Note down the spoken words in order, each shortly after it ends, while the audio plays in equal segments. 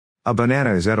A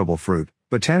banana is edible fruit,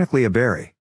 botanically a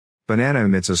berry. Banana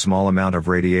emits a small amount of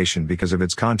radiation because of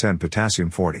its content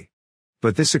potassium-40.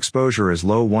 But this exposure is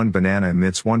low. One banana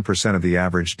emits 1% of the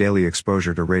average daily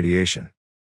exposure to radiation.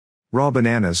 Raw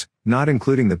bananas, not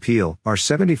including the peel, are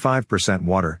 75%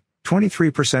 water,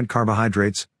 23%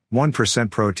 carbohydrates,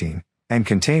 1% protein, and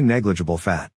contain negligible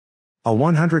fat. A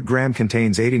 100 gram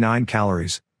contains 89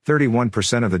 calories,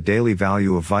 31% of the daily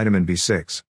value of vitamin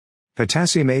B6.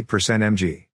 Potassium 8%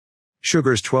 mg.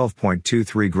 Sugars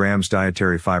 12.23 grams.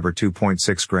 Dietary fiber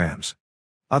 2.6 grams.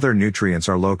 Other nutrients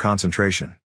are low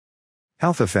concentration.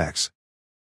 Health effects.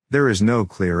 There is no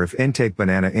clear if intake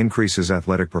banana increases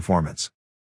athletic performance.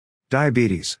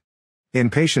 Diabetes.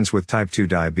 In patients with type 2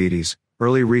 diabetes,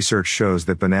 early research shows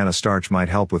that banana starch might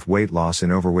help with weight loss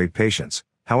in overweight patients.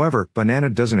 However, banana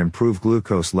doesn't improve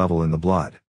glucose level in the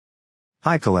blood.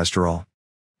 High cholesterol.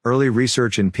 Early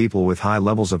research in people with high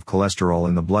levels of cholesterol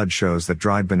in the blood shows that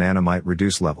dried banana might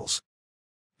reduce levels.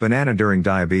 Banana during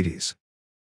diabetes.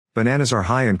 Bananas are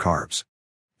high in carbs.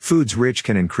 Foods rich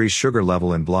can increase sugar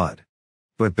level in blood.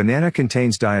 But banana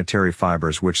contains dietary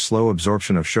fibers which slow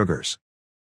absorption of sugars.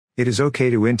 It is okay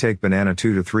to intake banana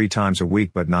 2 to 3 times a week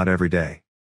but not every day.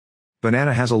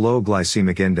 Banana has a low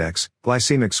glycemic index,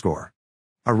 glycemic score.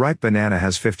 A ripe banana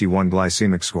has 51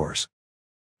 glycemic scores.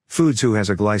 Foods who has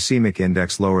a glycemic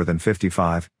index lower than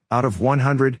 55, out of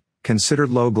 100, considered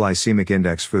low glycemic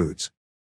index foods.